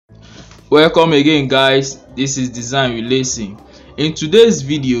Welcome again, guys. This is Design with Lacey. In today's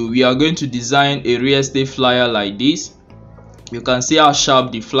video, we are going to design a real estate flyer like this. You can see how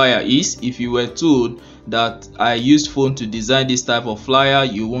sharp the flyer is. If you were told that I used phone to design this type of flyer,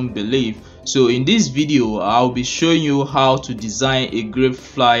 you won't believe. So in this video, I'll be showing you how to design a great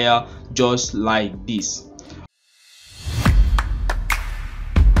flyer just like this.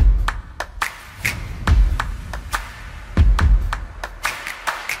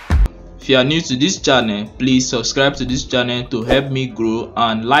 If you are new to this channel, please subscribe to this channel to help me grow,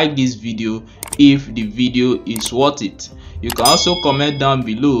 and like this video if the video is worth it. You can also comment down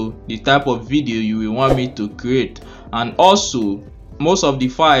below the type of video you will want me to create, and also most of the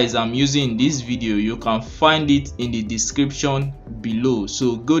files I'm using in this video, you can find it in the description below.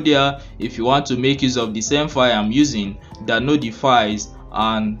 So go there if you want to make use of the same file I'm using, download the files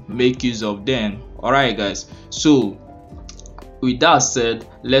and make use of them. Alright guys, so with that said,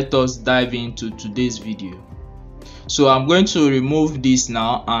 let us dive into today's video. So I'm going to remove this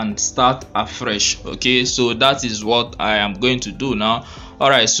now and start afresh. Okay, so that is what I am going to do now.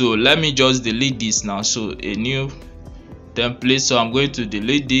 Alright, so let me just delete this now. So a new template, so I'm going to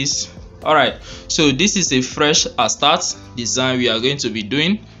delete this. Alright, so this is a fresh start design we are going to be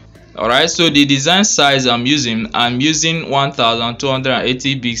doing. Alright, so the design size I'm using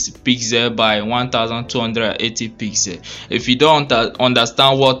 1280 pixel by 1280 pixel. If you don't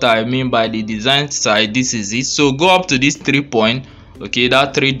understand what I mean by the design size, this is it. So go up to this 3 point, okay,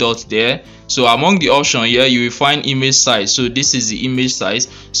 that 3 dots there. So among the option here, you will find image size. So this is the image size.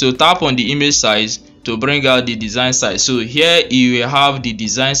 So tap on the image size to bring out the design size. So here you will have the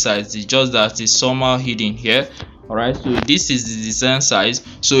design size, it's just that it's somehow hidden here. Alright, so this is the design size.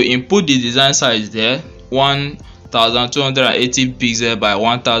 So input the design size there, 1280 pixel by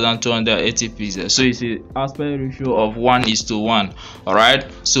 1280 pixel. So it's an aspect ratio of 1:1. Alright,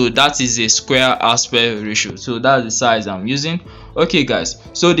 so that is a square aspect ratio. So that's the size I'm using. Okay guys,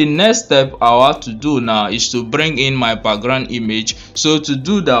 so the next step I have to do now is to bring in my background image. So to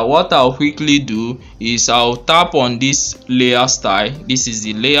do that, what I'll quickly do is I'll tap on this layer style. This is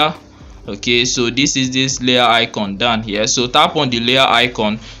the layer. Okay, so this is this layer icon down here. So tap on the layer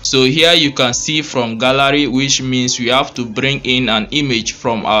icon. So here you can see from gallery, which means we have to bring in an image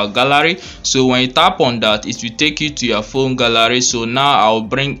from our gallery. So when you tap on that, it will take you to your phone gallery. So now I'll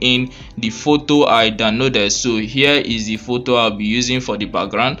bring in the photo I downloaded. So here is the photo I'll be using for the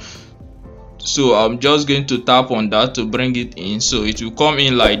background. So I'm just going to tap on that to bring it in. So it will come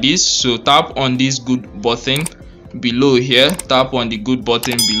in like this. So tap on this good button below here, tap on the good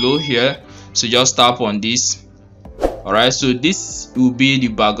button below here. So just tap on this. Alright, so this will be the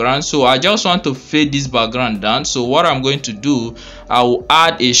background. So I just want to fade this background down. So what I'm going to do, I will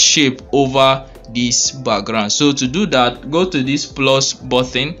add a shape over this background. So to do that, go to this plus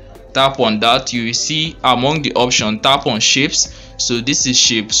button, tap on that. You will see among the option, tap on shapes. So this is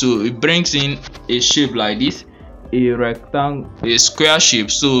shape. So it brings in a shape like this, a rectangle, a square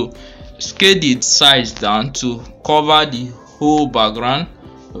shape. So scale the size down to cover the whole background.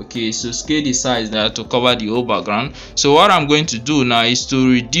 Okay, so scale the size down to cover the whole background. So what I'm going to do now is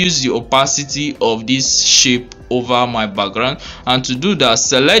to reduce the opacity of this shape over my background, and to do that,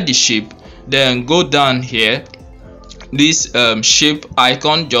 select the shape, then go down here, this shape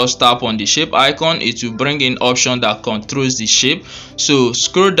icon, just tap on the shape icon. It will bring in option that controls the shape. So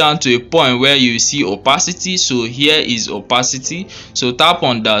scroll down to a point where you see opacity. So here is opacity. So tap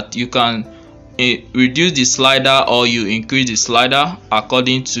on that. You can reduce the slider or you increase the slider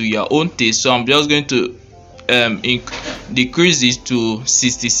according to your own taste. So I'm just going to decrease it to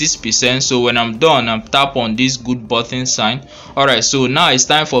 66%. So when I'm done, I'm tap on this good button sign. Alright, so now it's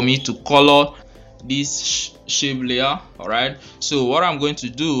time for me to color this shape layer. Alright, so what I'm going to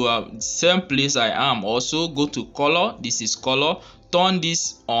do, same place I am, also go to color. This is color. Turn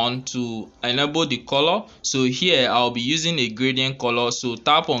this on to enable the color. So here I'll be using a gradient color. So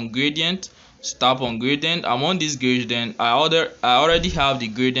tap on gradient. Tap on gradient. I'm on this gradient. I already have the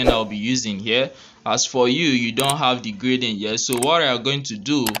gradient I'll be using here. As for you, you don't have the gradient yet. So what you are going to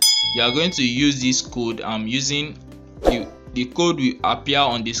do, you are going to use this code I'm using. The code will appear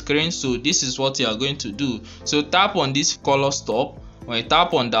on the screen. So this is what you are going to do. So tap on this color stop. When you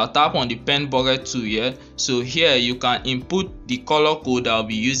tap on that, tap on the pen bucket tool here. So here you can input the color code I'll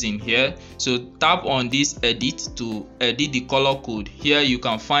be using here. So tap on this edit to edit the color code. Here you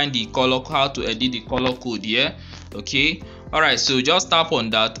can find the color, how to edit the color code here. Okay, Alright, so just tap on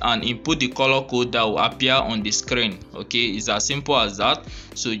that and input the color code that will appear on the screen. Okay, it's as simple as that.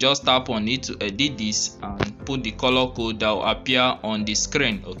 So just tap on it to edit this and put the color code that will appear on the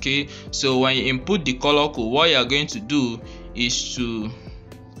screen. Okay, so when you input the color code, what you are going to do is to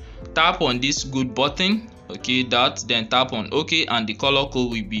tap on this good button, okay, that, then tap on OK, and the color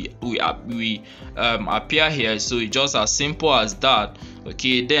code will appear here. So it's just as simple as that.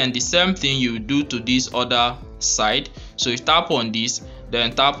 Okay, then the same thing you do to this other side. So you tap on this,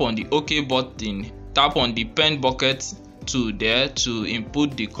 then tap on the OK button, tap on the pen bucket tool there to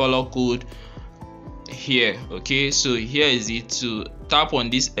input the color code here. Okay, so here is it. To tap on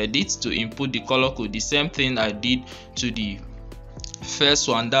this edit to input the color code, the same thing I did to the first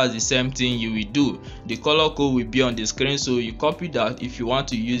one, that's the same thing you will do. The color code will be on the screen, so you copy that if you want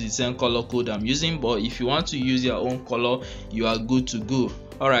to use the same color code I'm using, but if you want to use your own color, you are good to go.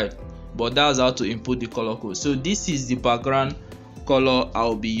 All right, but that's how to input the color code. So this is the background color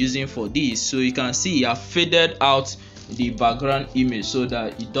I'll be using for this. So you can see I faded out the background image so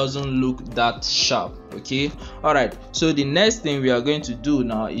that it doesn't look that sharp. Okay, all right, so the next thing we are going to do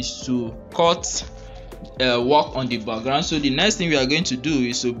now is to cut work on the background. So the next thing we are going to do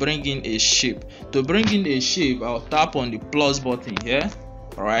is to bring in a shape. To bring in a shape, I'll tap on the plus button here.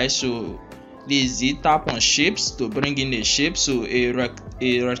 All right, so this is it. Tap on shapes to bring in a shape, so a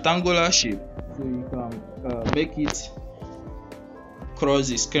rectangular shape. So you can make it cross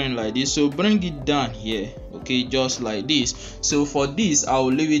the screen like this. So bring it down here, okay, just like this. So for this I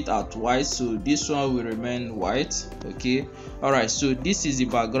will leave it at white, so this one will remain white. Okay, all right, so this is the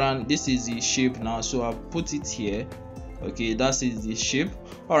background, this is the shape now, so I'll put it here. Okay, that is the shape.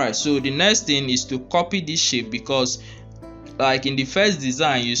 All right, so the next thing is to copy this shape, because like in the first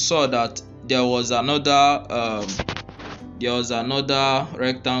design you saw that there was another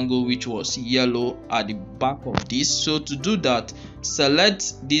rectangle which was yellow at the back of this. So to do that,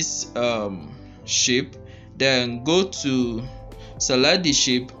 select this shape, then go to select the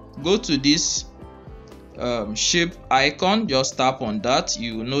shape, go to this shape icon, just tap on that.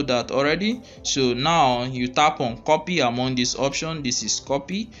 You know that already. So now you tap on copy among this option. This is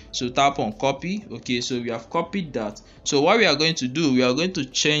copy, so tap on copy. Okay, so we have copied that. So what we are going to do, we are going to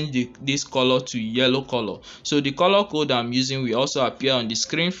change this color to yellow color. So the color code I'm using will also appear on the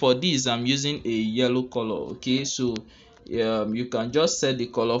screen. For this I'm using a yellow color. Okay, so you can just set the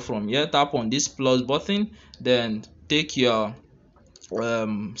color from here. Tap on this plus button, then take your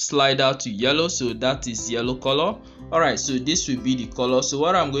slider to yellow, so that is yellow color. All right, so this will be the color. So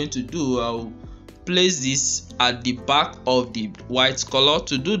what I'm going to do, I'll place this at the back of the white color.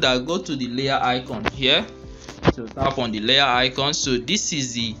 To do that, go to the layer icon here, so tap on the layer icon. So this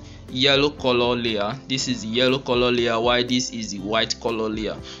is the yellow color layer, this is the yellow color layer, while this is the white color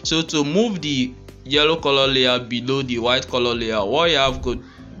layer. So to move the yellow color layer below the white color layer, what you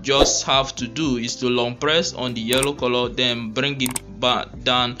just have to do is to long press on the yellow color, then bring it back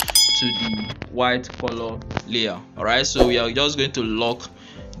down to the white color layer. All right, so we are just going to lock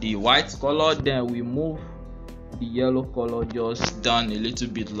the white color, then we move the yellow color just down a little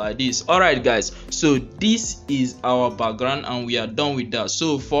bit like this. All right guys, so this is our background and we are done with that.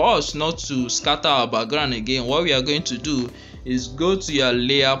 So for us not to scatter our background again, what we are going to do is go to your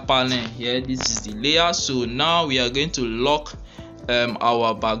layer panel here. This is the layer. So now we are going to lock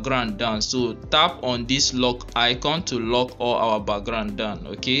our background down. So tap on this lock icon to lock all our background down.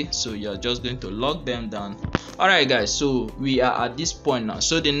 Okay, so you're just going to lock them down. All right guys, so we are at this point now.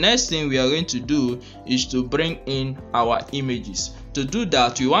 So the next thing we are going to do is to bring in our images. To do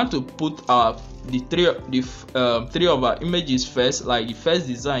that, we want to put the three of our images first, like the first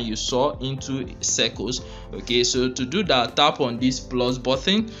design you saw, into circles. Okay, so to do that, tap on this plus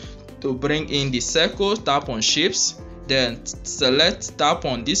button to bring in the circles. Tap on shapes, then tap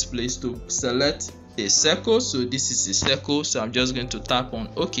on this place to select a circle. So this is a circle, so I'm just going to tap on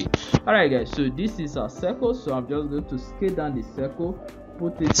OK. All right guys, so this is a circle, so I'm just going to scale down the circle,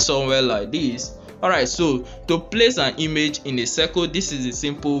 put it somewhere like this. All right, so to place an image in a circle, this is a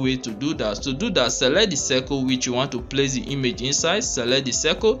simple way to do that. To do that, select the circle which you want to place the image inside, select the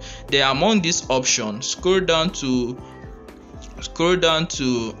circle, then among this option, scroll down to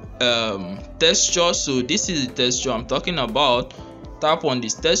texture. So this is the texture I'm talking about. Tap on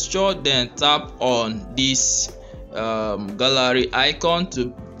this texture, then tap on this gallery icon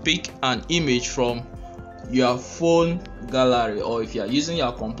to pick an image from your phone gallery, or if you are using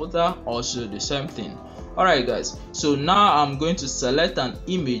your computer, also the same thing. All right guys, so now I'm going to select an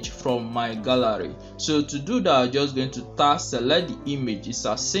image from my gallery. So to do that, I'm just going to select the image. It's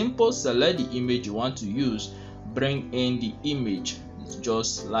as simple. Select the image you want to use, bring in the image, it's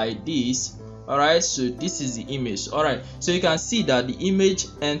just like this. All right, so this is the image. All right, so you can see that the image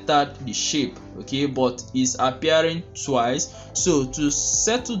entered the shape, okay, but it's appearing twice. So to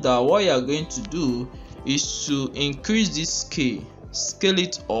settle that, what you are going to do is to increase this scale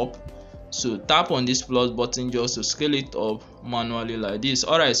it up. So tap on this plus button just to scale it up manually like this.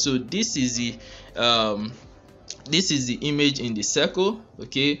 Alright, so this is the image in the circle.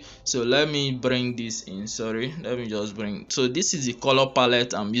 Okay, so let me bring this in. Sorry, let me just bring. So this is the color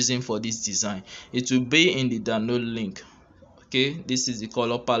palette I'm using for this design. It will be in the download link. Okay, this is the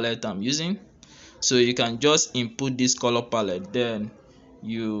color palette I'm using. So you can just input this color palette, then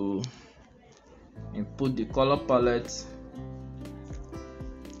you input the color palette.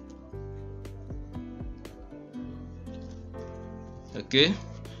 Okay,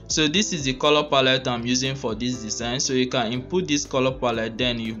 so this is the color palette I'm using for this design. So you can input this color palette,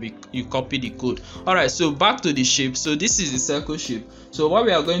 then you copy the code. Alright, so back to the shape. So this is the circle shape. So what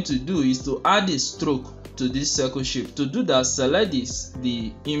we are going to do is to add a stroke to this circle shape. To do that, select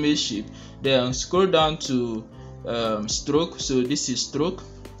the image shape, then scroll down to stroke. So this is stroke.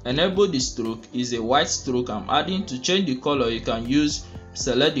 Enable the stroke is a white stroke I'm adding. To change the color, you can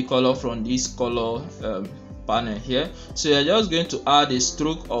select the color from this color panel here. So you're just going to add a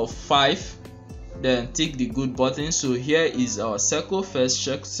stroke of 5, then tick the good button. So here is our circle. First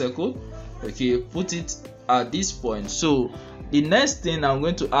check circle. Okay, put it at this point. So the next thing I'm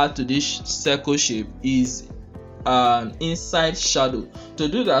going to add to this circle shape is an inside shadow. To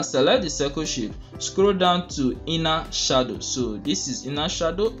do that, select the circle shape, scroll down to inner shadow. So this is inner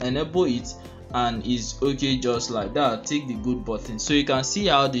shadow, enable it, and is okay just like that. Tick the good button. So you can see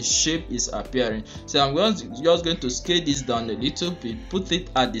how the shape is appearing. So I'm just going to scale this down a little bit, put it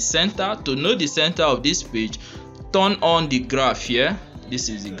at the center. To know the center of this page, turn on the graph here. This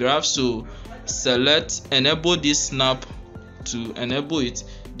is the graph. So select, enable this snap to enable it.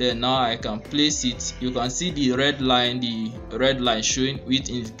 Then now I can place it. You can see the red line showing, which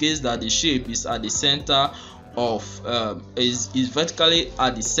indicates that the shape is at the center of is vertically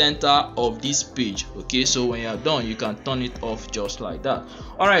at the center of this page. Okay, so when you're done, you can turn it off just like that.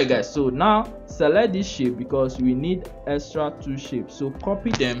 Alright guys, so now select this shape because we need extra 2 shapes. So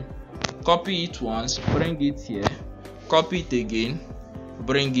copy them, copy it once, bring it here, copy it again,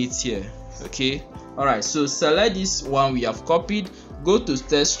 bring it here. Okay, alright, so select this one we have copied, go to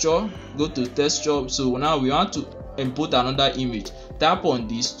texture. So now we want to input another image. Tap on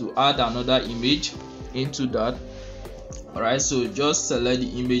this to add another image into that. Alright, so just select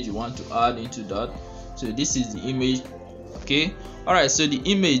the image you want to add into that. So this is the image. Okay, alright, so the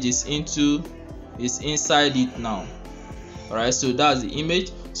image is inside it now. Alright, so that's the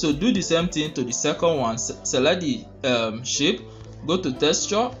image. So do the same thing to the second one. Select the shape, go to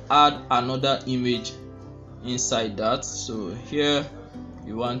texture, add another image inside that. So here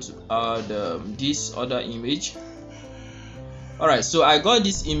you want to add this other image. Alright, so I got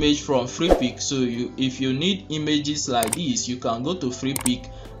this image from FreePic. So if you need images like this, you can go to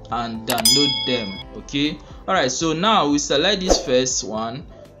FreePic and download them. Okay, alright, so now we select this first one,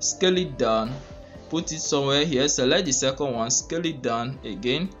 scale it down, put it somewhere here. Select the second one, scale it down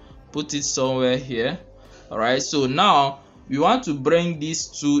again, put it somewhere here. Alright, so now we want to bring these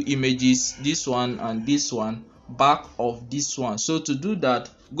 2 images, this one and this one, back of this one. So to do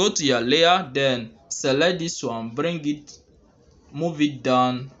that, go to your layer, then select this one, bring it, move it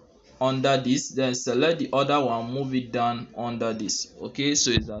down under this, then select the other one, move it down under this. Okay,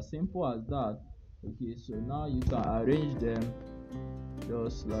 so it's as simple as that. Okay, so now you can arrange them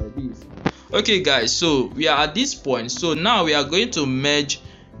just like this. Okay guys, so we are at this point. So now we are going to merge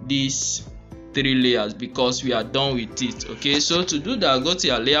these 3 layers because we are done with it. Okay, so to do that, go to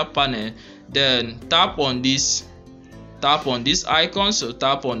your layer panel, then tap on this icon. So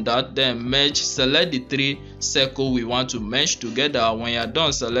tap on that, then merge. Select the 3 circles we want to merge together. When you're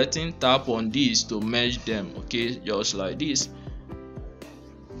done selecting, tap on this to merge them. Okay, just like this.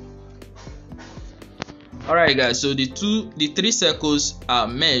 Alright guys, so the 3 circles are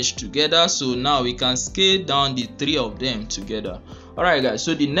merged together. So now we can scale down the 3 of them together. Alright guys,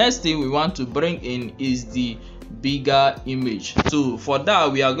 so the next thing we want to bring in is the bigger image. So for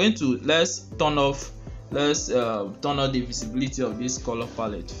that, we are going to turn off the visibility of this color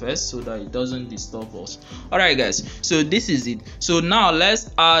palette first so that it doesn't disturb us. Alright guys, so this is it. So now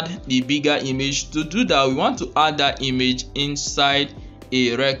let's add the bigger image. To do that, we want to add that image inside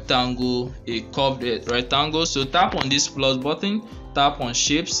a rectangle, a curved rectangle. So tap on this plus button, tap on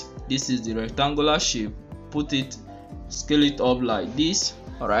shapes. This is the rectangular shape, put it, scale it up like this.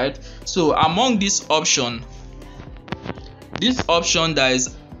 Alright, so among this option that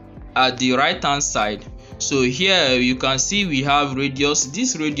is at the right hand side, so here you can see we have radius.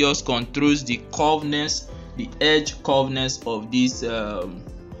 This radius controls the curveness, the edge curveness of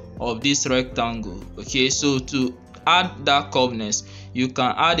this rectangle. Okay, so to add that curveness, you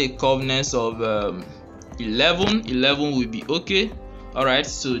can add a curveness of 11 will be okay. All right,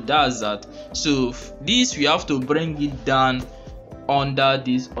 so that's that. So this we have to bring it down under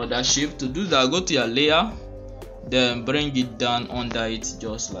this other shape. To do that, go to your layer, then bring it down under it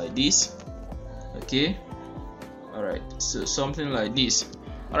just like this. Okay, all right, so something like this.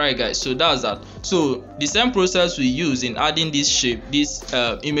 All right guys, so that's that. So the same process we use in adding this shape, these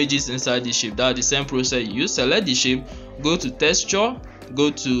images inside the shape, that's the same process you use. Select the shape, go to texture, go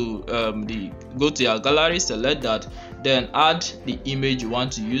to your gallery, select that, then add the image you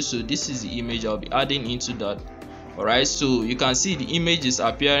want to use. So this is the image I'll be adding into that. All right, so you can see the image is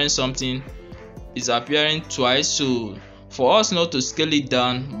appearing twice. So for us not to scale it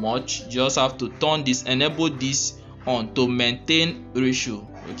down much, you just have to turn this, enable this on to maintain ratio.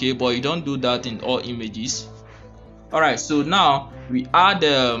 Okay, but you don't do that in all images. All right, so now we add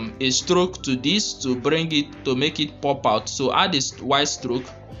a stroke to this to bring it, to make it pop out. So add a white stroke,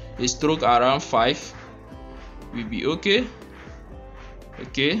 a stroke around 5 will be okay.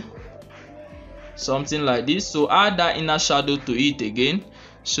 Okay, something like this. So add that inner shadow to it again.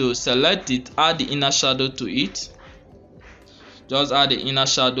 So select it, add the inner shadow to it. Just add the inner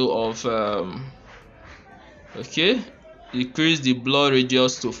shadow of okay, decrease the blur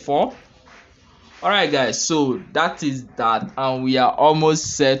radius to 4. All right guys, so that is that, and we are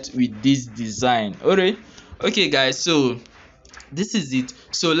almost set with this design. All right, okay guys, so this is it.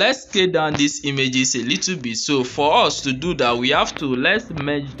 So let's scale down these images a little bit. So for us to do that, we have to, let's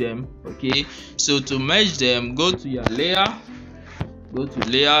merge them. Okay, so to merge them, go to your layer,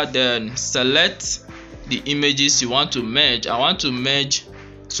 then select the images you want to merge. I want to merge,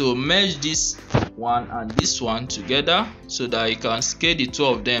 so merge this one and this one together so that you can scale the two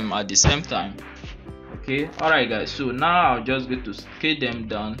of them at the same time. Okay, all right guys, so now I'll just go to scale them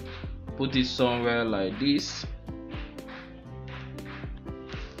down, put it somewhere like this.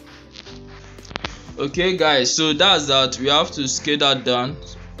 Okay guys, so that's that. We have to scale that down.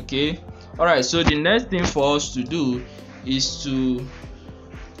 Okay, all right, so the next thing for us to do is to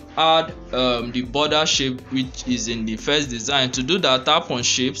add the border shape which is in the first design. To do that, tap on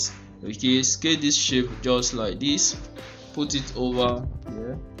shapes. Okay, scale this shape just like this, put it over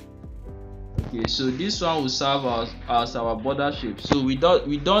here. Okay, so this one will serve as our border shape. So we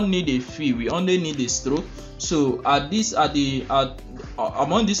don't need a fill, we only need a stroke. So among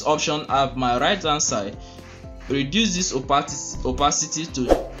this option at my right hand side, reduce this opacity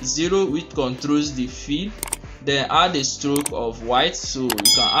to 0, which controls the fill. Then add a stroke of white, so you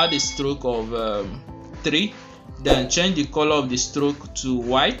can add a stroke of 3. Then change the color of the stroke to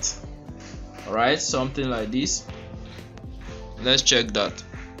white. All right, something like this. Let's check that.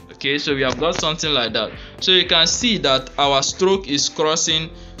 Okay, so we have got something like that. So you can see that our stroke is crossing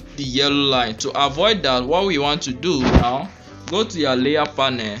the yellow line. To avoid that, what we want to do now, go to your layer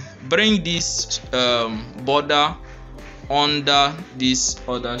panel, bring this border under these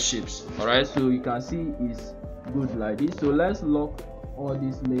other shapes. All right, so you can see it's good like this. So let's lock all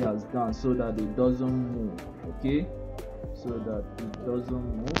these layers down so that it doesn't move. Okay, so that it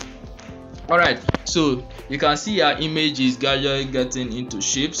doesn't move. All right, so you can see our image is gradually getting into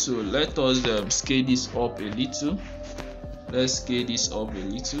shape. So let us scale this up a little. Let's scale this up a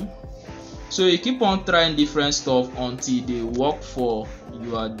little. So you keep on trying different stuff until they work for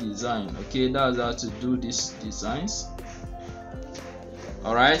your design. Okay, that's how to do these designs.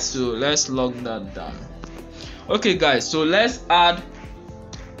 All right, so let's lock that down. Okay guys, so let's add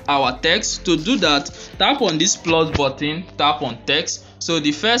our text. To do that, tap on this plus button, tap on text. So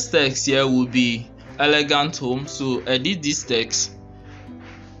the first text here will be elegant home. So edit this text.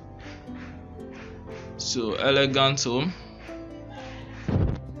 So elegant home.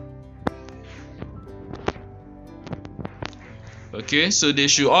 Okay, so they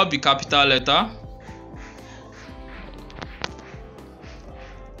should all be capital letter.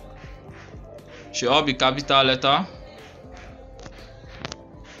 Should all be capital letter.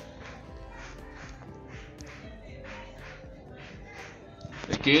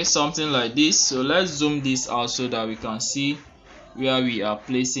 Okay, something like this. So let's zoom this out so that we can see where we are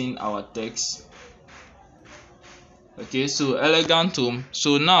placing our text. Okay, so elegant home.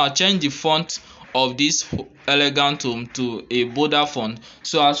 So now change the font of this elegant home to a bolder font.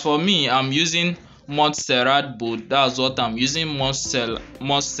 So as for me, I'm using Montserrat bold. That's what I'm using,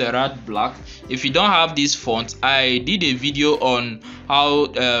 Montserrat black. If you don't have this font, I did a video on how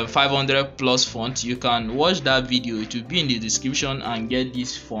 500 plus font. You can watch that video, it will be in the description, and get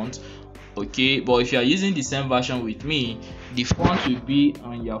this font. Okay, but if you are using the same version with me, the font will be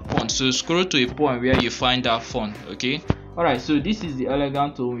on your font. So scroll to a point where you find that font. Okay, all right, so this is the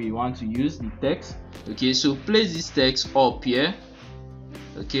elegant tone we want to use, the text. Okay, so place this text up here.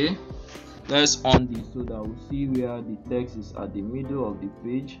 Okay, let's on this so that we'll see where the text is at the middle of the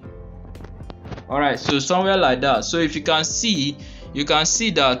page. Alright, so somewhere like that. So if you can see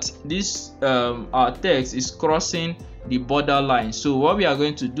that this our text is crossing the borderline. So what we are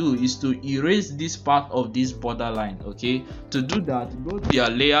going to do is to erase this part of this borderline. Okay, to do that, go to your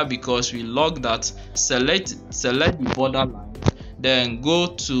layer, because we log that, select the borderline, then go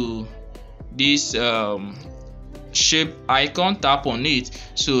to this shape icon, tap on it.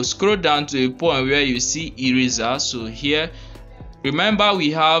 So scroll down to a point where you see eraser. So here, remember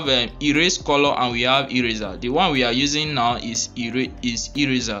we have erase color and we have eraser. The one we are using now is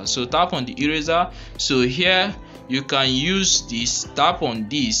eraser. So tap on the eraser. So here you can use this, tap on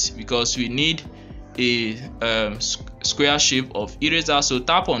this, because we need a square shape of eraser. So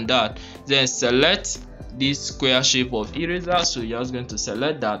tap on that, then select this square shape of eraser. So you're just going to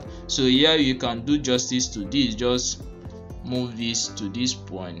select that. So here you can do justice to this, just move this to this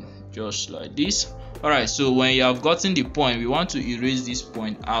point, just like this. Alright, so when you have gotten the point, we want to erase this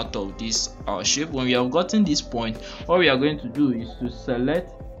point out of this our shape. When we have gotten this point, what we are going to do is to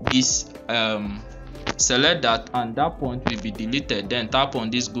select this select that, and that point will be deleted. Then tap on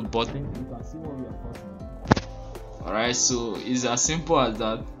this good button. You can see what we are gotten. Alright, so it's as simple as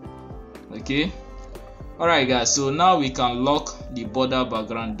that. Okay. Alright guys, so now we can lock the border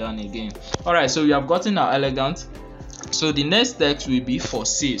background down again. Alright, so we have gotten our elegant. So the next text will be for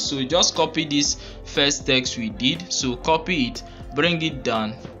sale. So just copy this first text we did. So copy it, bring it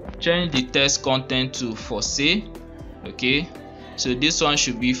down, change the text content to for sale. Okay, so this one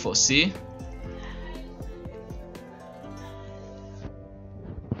should be for sale.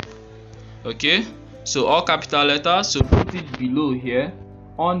 Okay, so all capital letters. So put it below here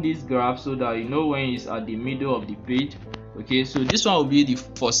on this graph so that you know when it's at the middle of the page. Okay, so this one will be the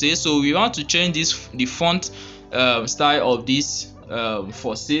for sale. So we want to change this, the font style of this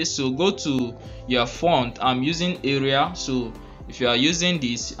for sale. So go to your font. I'm using Arial. So if you are using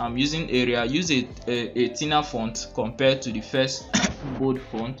this, I'm using Arial. Use a thinner font compared to the first bold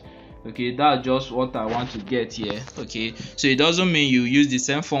font. Okay, that's just what I want to get here. Okay, so it doesn't mean you use the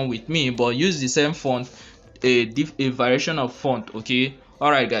same font with me, but use the same font, a variation of font. Okay.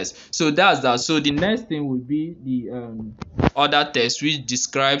 Alright guys, so that's that. So the next thing will be the other text which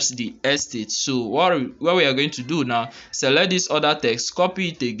describes the estate. So what we are going to do now, select this other text, copy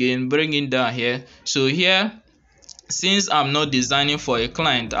it again, bring it down here. So here, since I'm not designing for a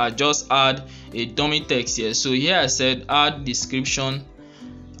client, I just add a dummy text here. So here I said add description,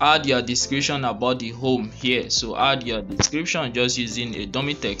 add your description about the home here. So add your description just using a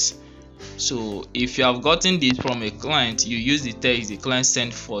dummy text. So if you have gotten this from a client, you use the text the client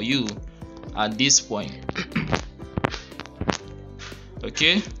sent for you at this point.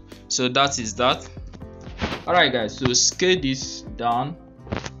 Okay, so that is that. Alright guys, so scale this down,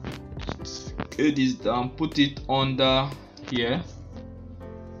 put it under here,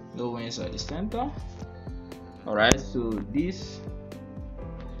 no inside the center. Alright, so this,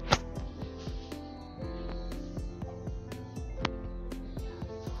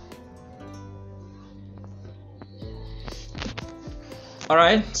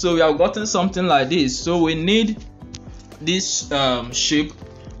 alright, so we have gotten something like this. So we need this shape,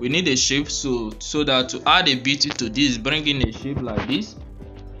 we need a shape, so that to add a beauty to this, bring in a shape like this.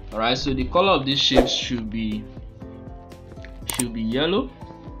 Alright, so the color of this shape should be yellow.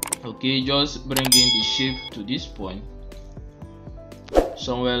 Okay, just bring in the shape to this point,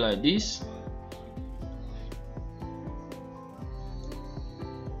 somewhere like this.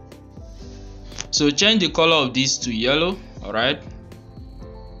 So change the color of this to yellow. Alright,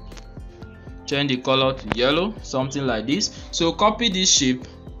 change the color to yellow, something like this. So copy this shape,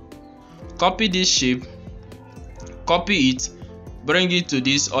 copy it, bring it to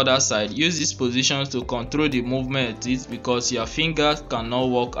this other side. Use these positions to control the movement of it, because your fingers cannot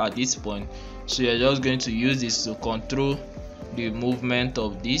work at this point. So you're just going to use this to control the movement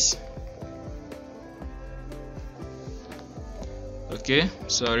of this. Okay,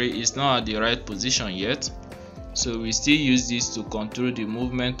 sorry, it's not at the right position yet, so we still use this to control the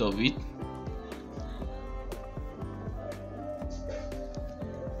movement of it.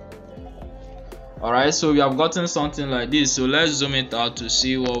 Alright, so we have gotten something like this. So let's zoom it out to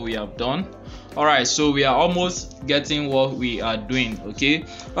see what we have done. Alright, so we are almost getting what we are doing. Okay,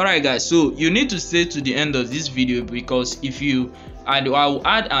 alright guys, so you need to stay to the end of this video, because if you, and I will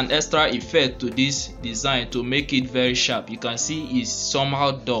add an extra effect to this design to make it very sharp. You can see it's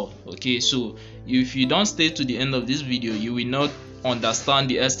somehow dull. Okay, so if you don't stay to the end of this video, you will not understand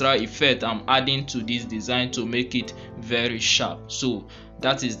the extra effect I'm adding to this design to make it very sharp. So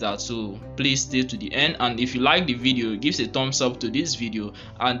that is that. So please stay to the end, and if you like the video, give a thumbs up to this video,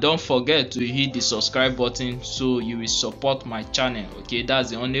 and don't forget to hit the subscribe button so you will support my channel. Okay, that's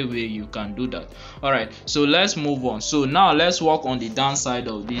the only way you can do that. All right, so let's move on. So now let's work on the downside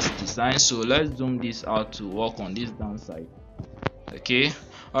of this design. So let's zoom this out to work on this downside. Okay,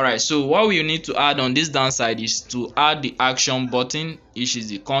 all right, so what we need to add on this downside is to add the action button, which is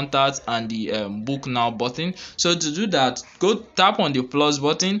the contact, and the book now button. So to do that, go tap on the plus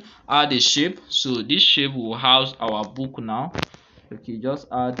button, add a shape. So this shape will house our book now. Okay, just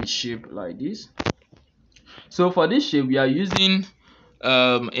add the shape like this. So for this shape, we are using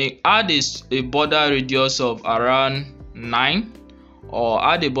add a border radius of around 9, or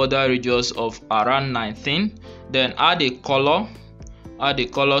add a border radius of around 19. Then add a color. Add a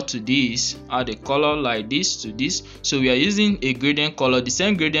color to this, add a color like this to this. So we are using a gradient color, the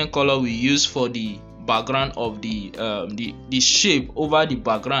same gradient color we use for the background of the shape over the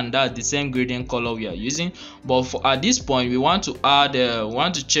background. That's the same gradient color we are using, but for at this point we want to add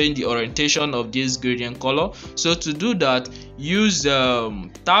want to change the orientation of this gradient color. So to do that, use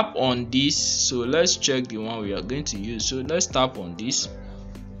tap on this. So let's check the one we are going to use. So let's tap on this.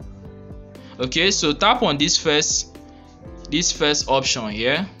 Okay, so tap on this first option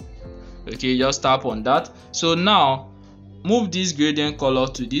here. Okay, just tap on that. So now move this gradient color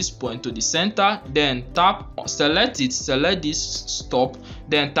to this point, to the center, then select this stop,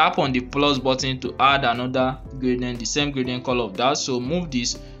 then tap on the plus button to add another gradient, the same gradient color of that. So move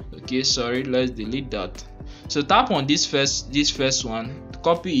this. Okay, sorry, let's delete that. So tap on this first one,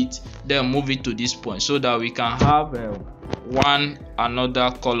 copy it, then move it to this point, so that we can have one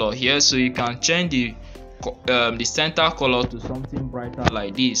another color here. So you can change the center color to something brighter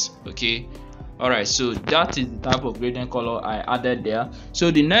like this. Okay, all right, so that is the type of gradient color I added there. So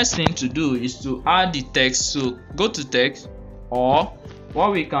the next thing to do is to add the text. So go to text, or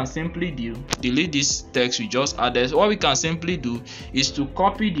what we can simply do, delete this text we just added. What we can simply do is to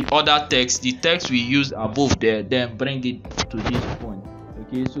copy the other text, the text we used above there, then bring it to this point.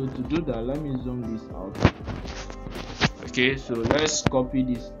 Okay, so to do that, let me zoom this out. Okay, so let's copy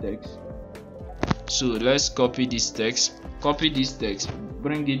this text. So let's copy this text,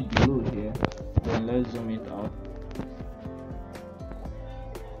 bring it below here, then let's zoom it out.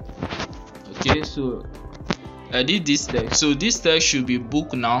 Okay, so edit this text. So this text should be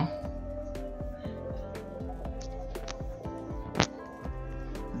book now.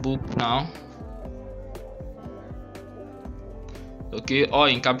 Book now. Okay, all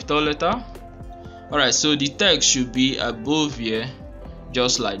in capital letter. All right, so the text should be above here,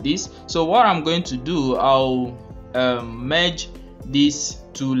 just like this. So what I'm going to do, I'll merge these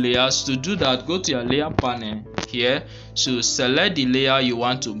two layers. To do that, go to your layer panel here. So select the layer you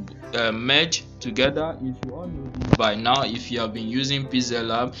want to merge together. If you all know this by now, if you have been using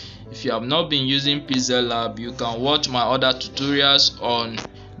Pixellab. If you have not been using Pixellab, you can watch my other tutorials on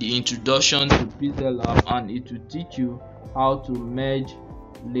the introduction to Pixellab, and it will teach you how to merge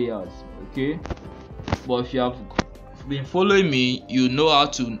layers. Okay, but if you have been following me, you know how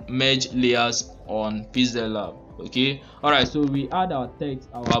to merge layers on Pixellab. Okay, all right, so we add our text,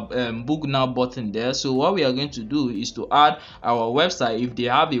 our book now button there. So what we are going to do is to add our website if they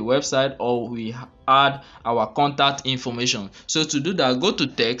have a website, or we add our contact information. So to do that, go to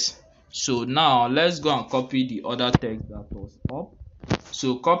text. So now let's go and copy the other text that was up.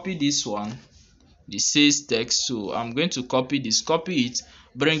 So copy this one, the says text. So I'm going to copy this, copy it,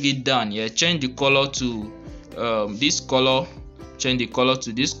 bring it down here, change the color to this color, change the color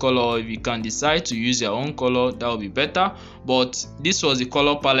to this color, or if you can decide to use your own color, that will be better. But this was the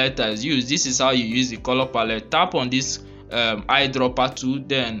color palette I used. This is how you use the color palette. Tap on this eyedropper tool,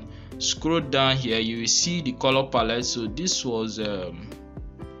 then scroll down here, you will see the color palette. So this was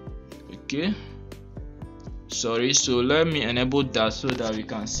okay, sorry, so let me enable that so that we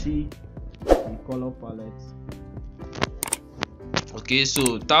can see the color palette. Okay,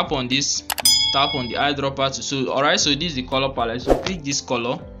 so tap on this, tap on the eyedropper to, so all right, so this is the color palette. So pick this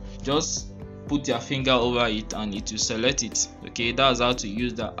color, just put your finger over it and it will select it. Okay, that's how to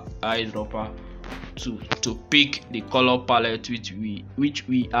use the eyedropper to pick the color palette which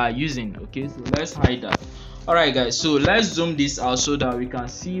we are using. Okay, so let's hide that. All right guys, so let's zoom this out so that we can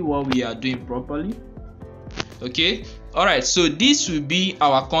see what we are doing properly. Okay, all right, so this will be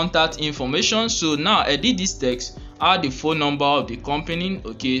our contact information. So now edit this text, add the phone number of the company.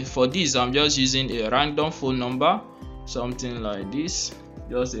 Okay, for this I'm just using a random phone number, something like this,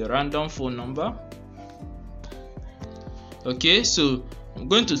 just a random phone number. Okay, so I'm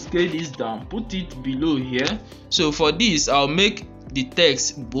going to scale this down, put it below here. So for this I'll make the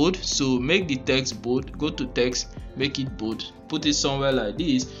text bold. So make the text bold, go to text, make it bold, put it somewhere like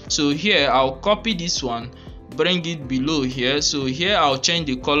this. So here I'll copy this one, bring it below here. So here I'll change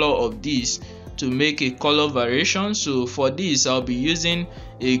the color of this to make a color variation. So for this I'll be using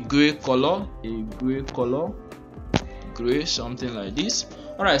a gray color, gray, something like this.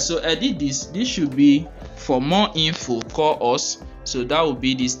 Alright, so edit this. This should be for more info, call us. So that will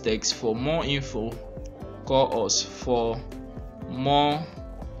be this text: for more info, call us. For more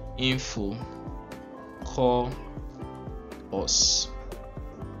info, call us.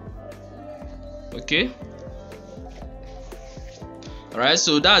 Okay. Alright,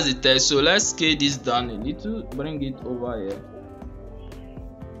 so that's the text. So let's scale this down a little, bring it over here.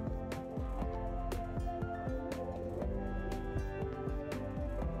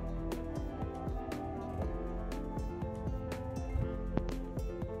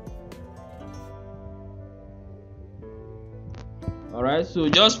 Alright, so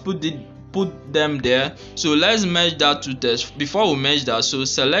just put them there. So let's merge that two text. Before we merge that, so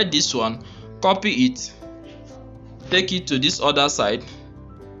select this one, copy it, take it to this other side.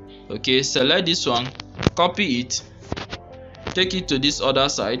 Okay, select this one, copy it, take it to this other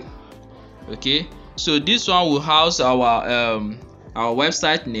side. Okay, so this one will house our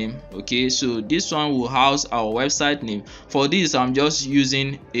website name. Okay, so this one will house our website name. For this I'm just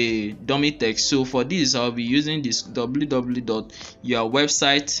using a dummy text. So for this I'll be using this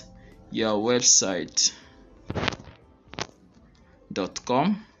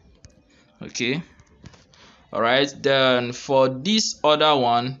yourwebsite.com. okay. Alright, then for this other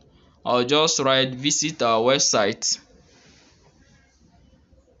one I'll just write visit our website,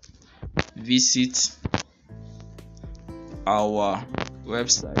 visit our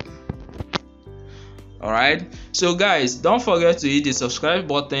website. Alright, so guys, don't forget to hit the subscribe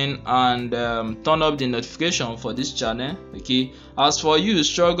button and turn up the notification for this channel. Okay, as for you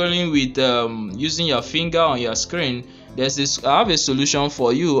struggling with using your finger on your screen, I have a solution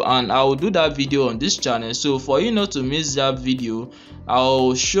for you, and I will do that video on this channel. So for you not to miss that video,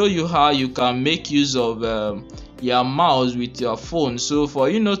 I'll show you how you can make use of your mouse with your phone. So for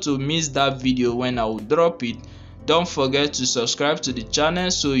you not to miss that video when I will drop it, don't forget to subscribe to the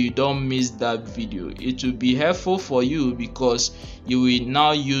channel so you don't miss that video. It will be helpful for you because you will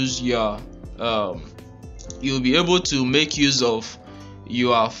now use your you'll be able to make use of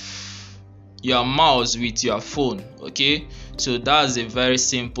your mouse with your phone. Okay, so that's a very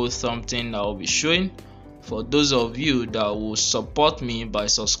simple something I'll be showing for those of you that will support me by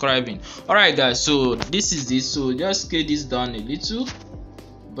subscribing. Alright guys, so this is it. So just scale this down a little,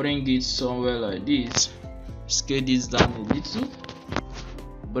 bring it somewhere like this, scale this down a little,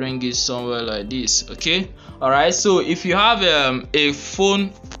 bring it somewhere like this. Okay. Alright, so if you have a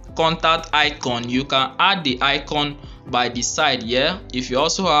phone contact icon, you can add the icon by the side here. If you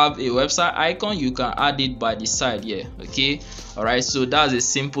also have a website icon, you can add it by the side here. Okay. Alright, so that's a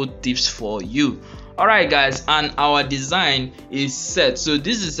simple tips for you. Alright guys, and our design is set. So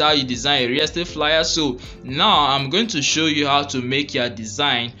this is how you design a real estate flyer. So now I'm going to show you how to make your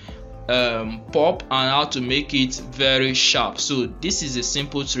design pop and how to make it very sharp. So this is a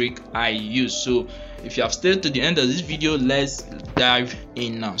simple trick I use. So if you have stayed to the end of this video, let's dive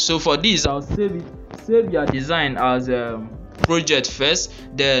in now. So for this, I'll save your design as project first,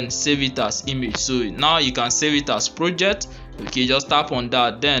 then save it as image. So now you can save it as project. Okay, just tap on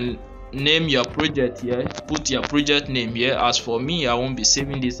that, then name your project here, put your project name here. As for me, I won't be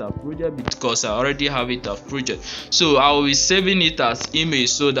saving this as project because I already have it as project. So I will be saving it as image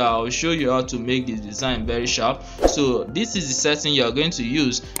so that I'll show you how to make this design very sharp. So this is the setting you are going to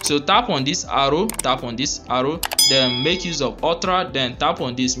use. So tap on this arrow, then make use of ultra, then tap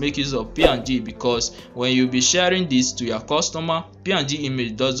on this, make use of PNG, because when you'll be sharing this to your customer, PNG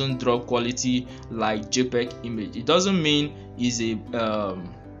image doesn't drop quality like JPEG image. It doesn't mean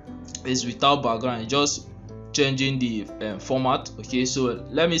is without background, just changing the format. Okay, so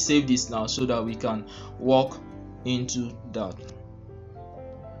let me save this now so that we can walk into that.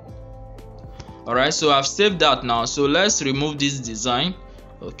 Alright, so I've saved that now. So let's remove this design.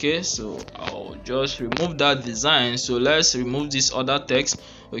 Okay, so I'll just remove that design. So let's remove this other text.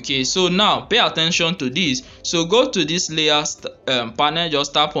 Okay, so now pay attention to this. So go to this layer panel,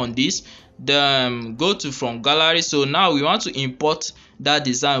 just tap on this, then go to from gallery. So now we want to import that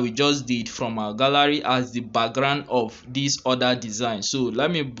design we just did from our gallery as the background of this other design. So let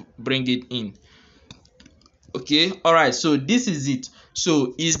me bring it in. Okay, alright, so this is it.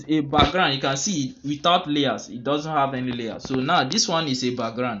 So it's a background. You can see it without layers, it doesn't have any layers. So now this one is a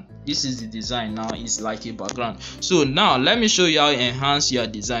background. This is the design. Now it's like a background. So now let me show you how to enhance your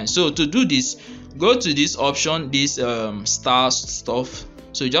design. So to do this, go to this option, this star stuff.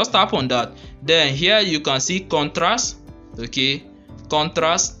 So just tap on that. Then here you can see contrast. Okay,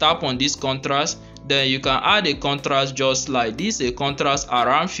 contrast, tap on this contrast. Then you can add a contrast just like this, a contrast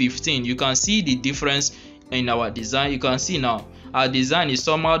around 15. You can see the difference in our design. You can see now our design is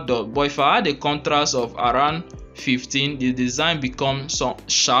somehow dull, but if I add a contrast of around 15, the design becomes so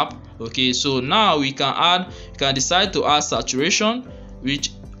sharp. Okay, so now we can decide to add saturation,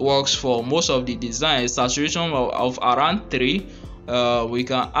 which works for most of the design. Saturation of around 3. We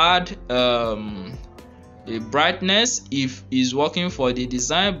can add a brightness, if is working for the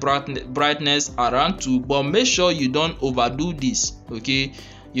design, brightness around 2, but make sure you don't overdo this. Okay,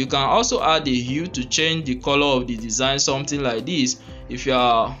 you can also add a hue to change the color of the design, something like this, if you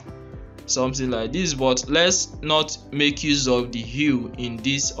are something like this, but let's not make use of the hue in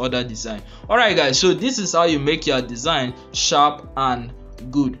this other design. Alright guys, so this is how you make your design sharp and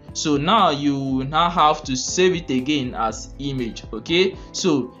good. So now you have to save it again as image. Okay,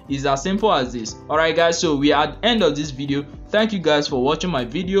 so it's as simple as this. Alright guys, so we are at the end of this video. Thank you guys for watching my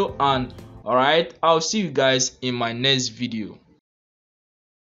video, and alright, I'll see you guys in my next video.